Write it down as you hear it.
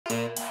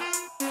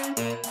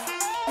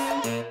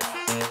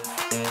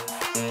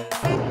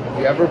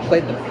You ever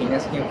played the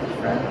penis game with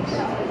friends?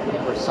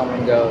 Where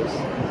someone goes,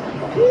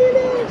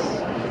 penis!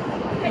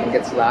 And it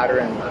gets louder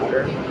and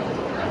louder?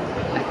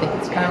 I think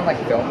it's kind of like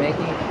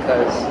filmmaking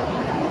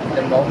because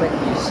the moment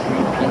you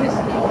scream penis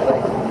in public,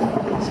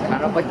 it's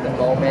kind of like the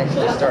moment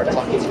you start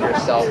talking to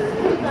yourself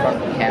in front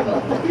of the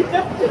camera.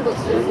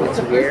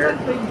 It's weird,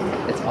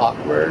 it's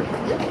awkward,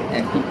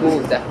 and people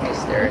will definitely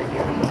stare at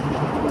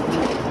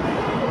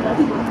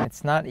you.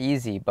 It's not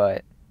easy,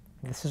 but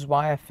this is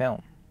why I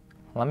film.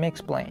 Let me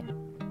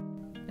explain.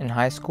 In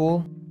high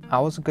school, I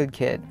was a good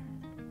kid.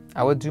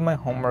 I would do my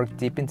homework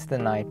deep into the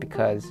night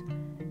because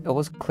it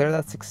was clear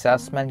that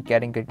success meant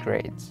getting good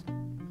grades.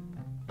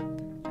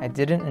 I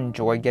didn't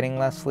enjoy getting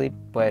less sleep,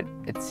 but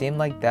it seemed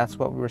like that's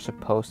what we were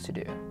supposed to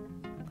do.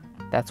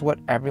 That's what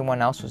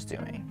everyone else was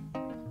doing.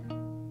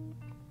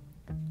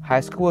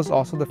 High school was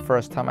also the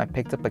first time I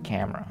picked up a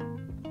camera.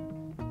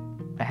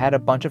 I had a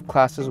bunch of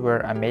classes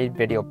where I made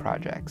video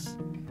projects,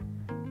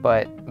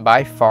 but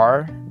by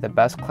far, the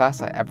best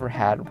class I ever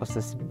had was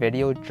this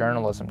video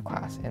journalism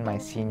class in my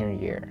senior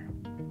year.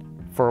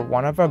 For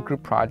one of our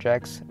group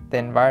projects, the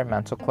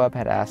environmental club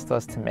had asked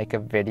us to make a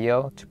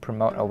video to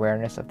promote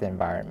awareness of the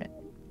environment.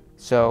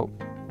 So,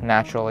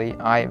 naturally,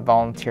 I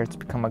volunteered to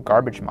become a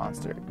garbage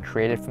monster,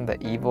 created from the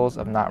evils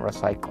of not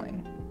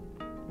recycling.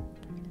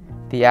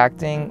 The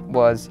acting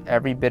was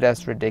every bit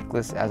as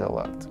ridiculous as it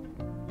looked.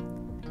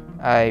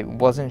 I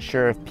wasn't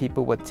sure if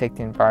people would take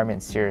the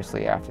environment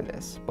seriously after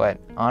this, but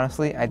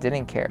honestly, I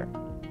didn't care.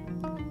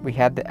 We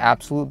had the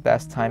absolute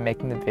best time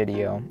making the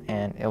video,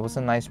 and it was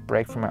a nice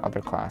break from my other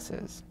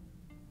classes.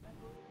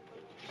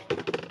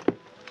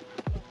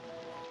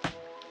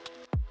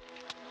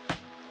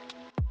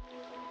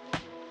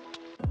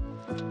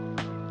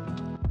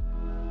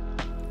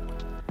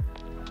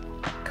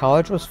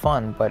 College was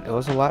fun, but it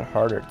was a lot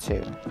harder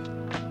too.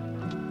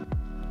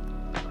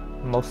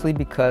 Mostly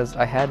because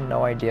I had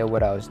no idea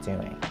what I was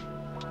doing.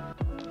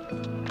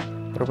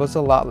 There was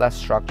a lot less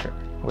structure,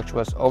 which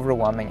was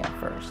overwhelming at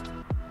first.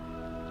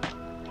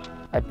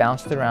 I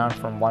bounced around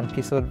from one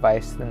piece of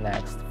advice to the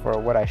next for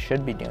what I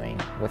should be doing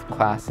with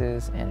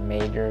classes and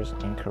majors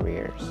and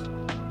careers.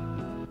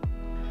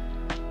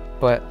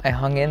 But I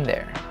hung in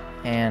there,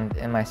 and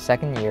in my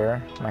second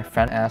year, my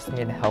friend asked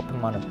me to help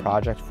him on a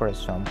project for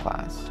his film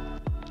class.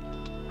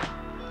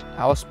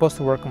 I was supposed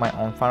to work on my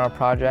own final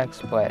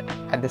projects, but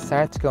I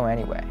decided to go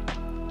anyway.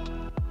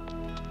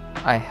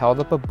 I held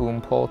up a boom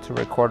pole to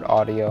record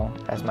audio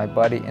as my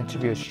buddy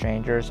interviewed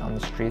strangers on the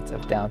streets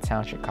of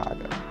downtown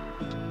Chicago.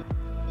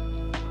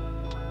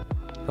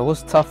 It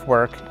was tough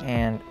work,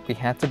 and we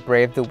had to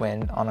brave the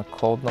wind on a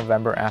cold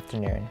November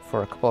afternoon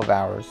for a couple of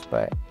hours,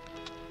 but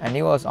I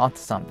knew I was onto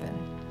something.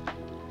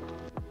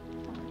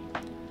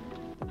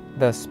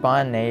 The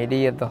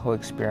spontaneity of the whole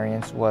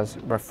experience was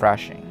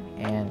refreshing,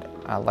 and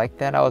I liked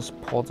that I was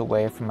pulled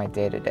away from my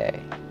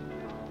day-to-day.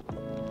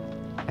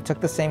 I took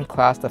the same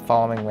class the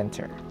following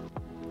winter.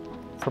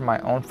 For my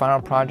own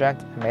final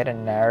project, I made a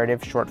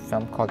narrative short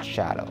film called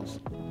Shadows.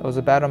 It was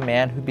about a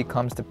man who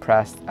becomes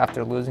depressed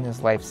after losing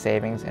his life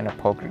savings in a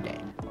poker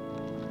game.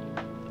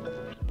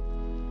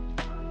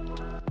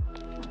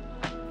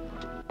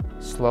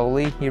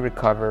 Slowly, he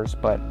recovers,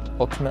 but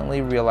ultimately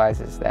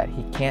realizes that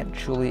he can't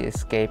truly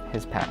escape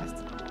his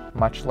past,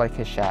 much like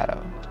his shadow.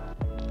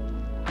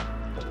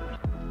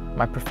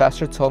 My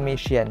professor told me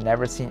she had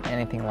never seen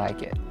anything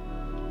like it.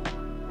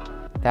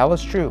 That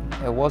was true.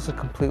 It was a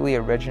completely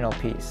original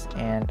piece,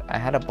 and I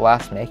had a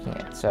blast making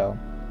it, so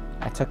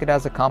I took it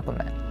as a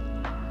compliment.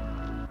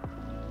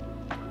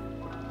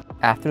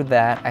 After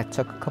that, I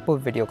took a couple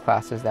of video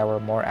classes that were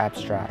more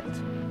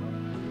abstract.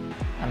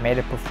 I made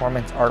a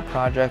performance art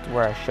project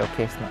where I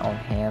showcased my own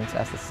hands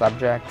as the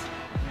subject.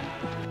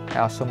 I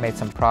also made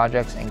some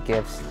projects and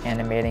GIFs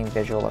animating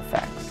visual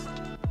effects.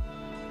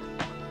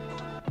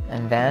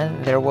 And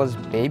then there was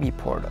Baby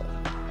Portal.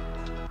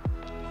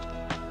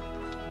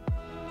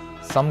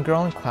 Some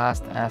girl in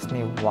class asked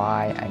me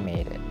why I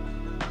made it.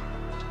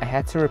 I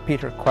had to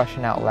repeat her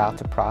question out loud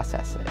to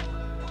process it.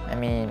 I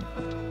mean,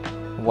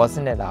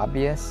 wasn't it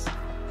obvious?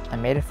 I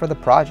made it for the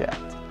project.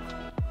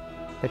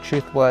 The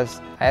truth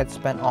was, I had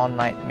spent all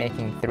night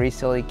making 3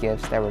 silly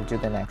GIFs that were due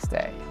the next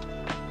day.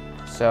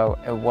 So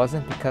it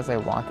wasn't because I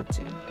wanted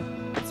to,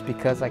 it's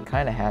because I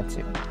kinda had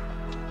to.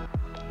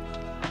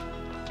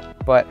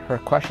 But her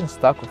question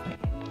stuck with me.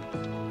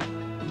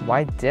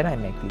 Why did I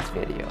make these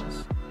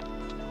videos?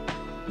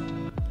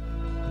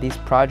 These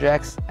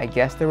projects, I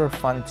guess they were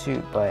fun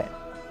too, but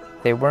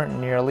they weren't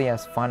nearly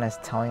as fun as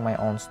telling my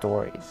own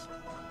stories.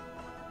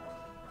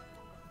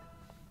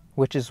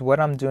 Which is what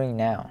I'm doing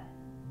now.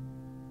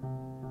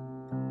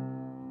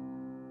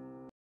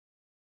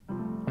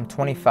 I'm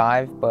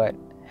 25, but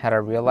had I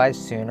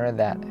realized sooner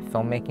that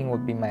filmmaking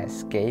would be my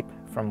escape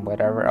from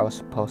whatever I was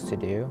supposed to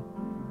do,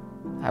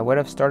 I would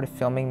have started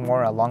filming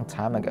more a long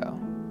time ago.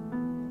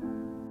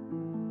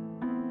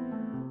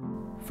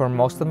 For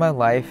most of my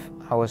life,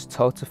 I was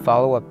told to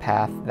follow a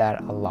path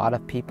that a lot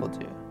of people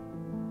do.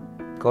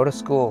 Go to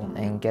school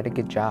and get a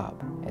good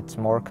job. It's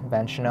more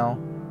conventional.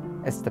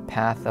 It's the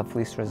path of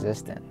least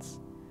resistance.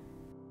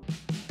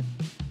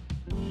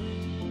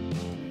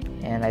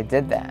 And I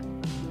did that.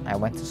 I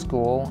went to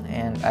school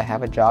and I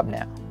have a job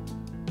now.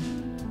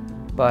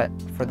 But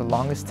for the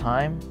longest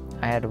time,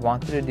 I had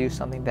wanted to do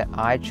something that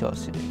I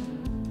chose to do,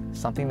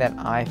 something that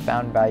I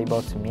found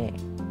valuable to me.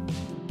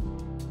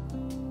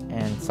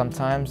 And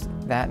sometimes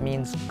that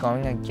means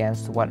going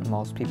against what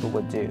most people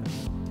would do.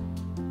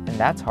 And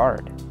that's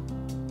hard.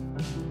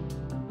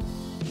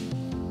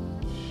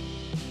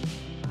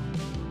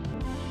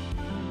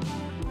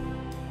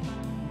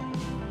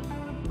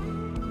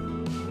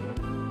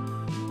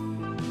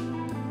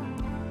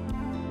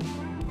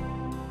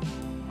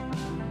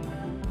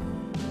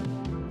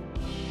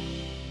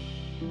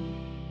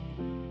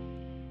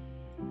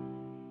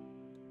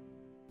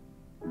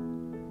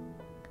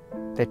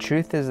 The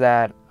truth is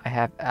that I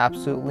have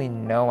absolutely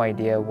no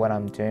idea what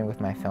I'm doing with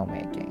my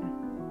filmmaking.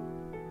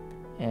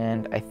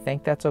 And I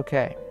think that's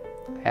okay.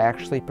 I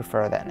actually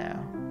prefer that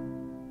now.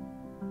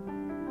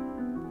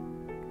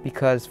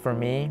 Because for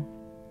me,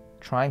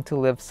 trying to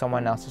live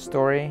someone else's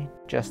story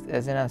just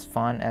isn't as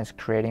fun as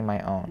creating my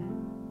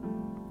own.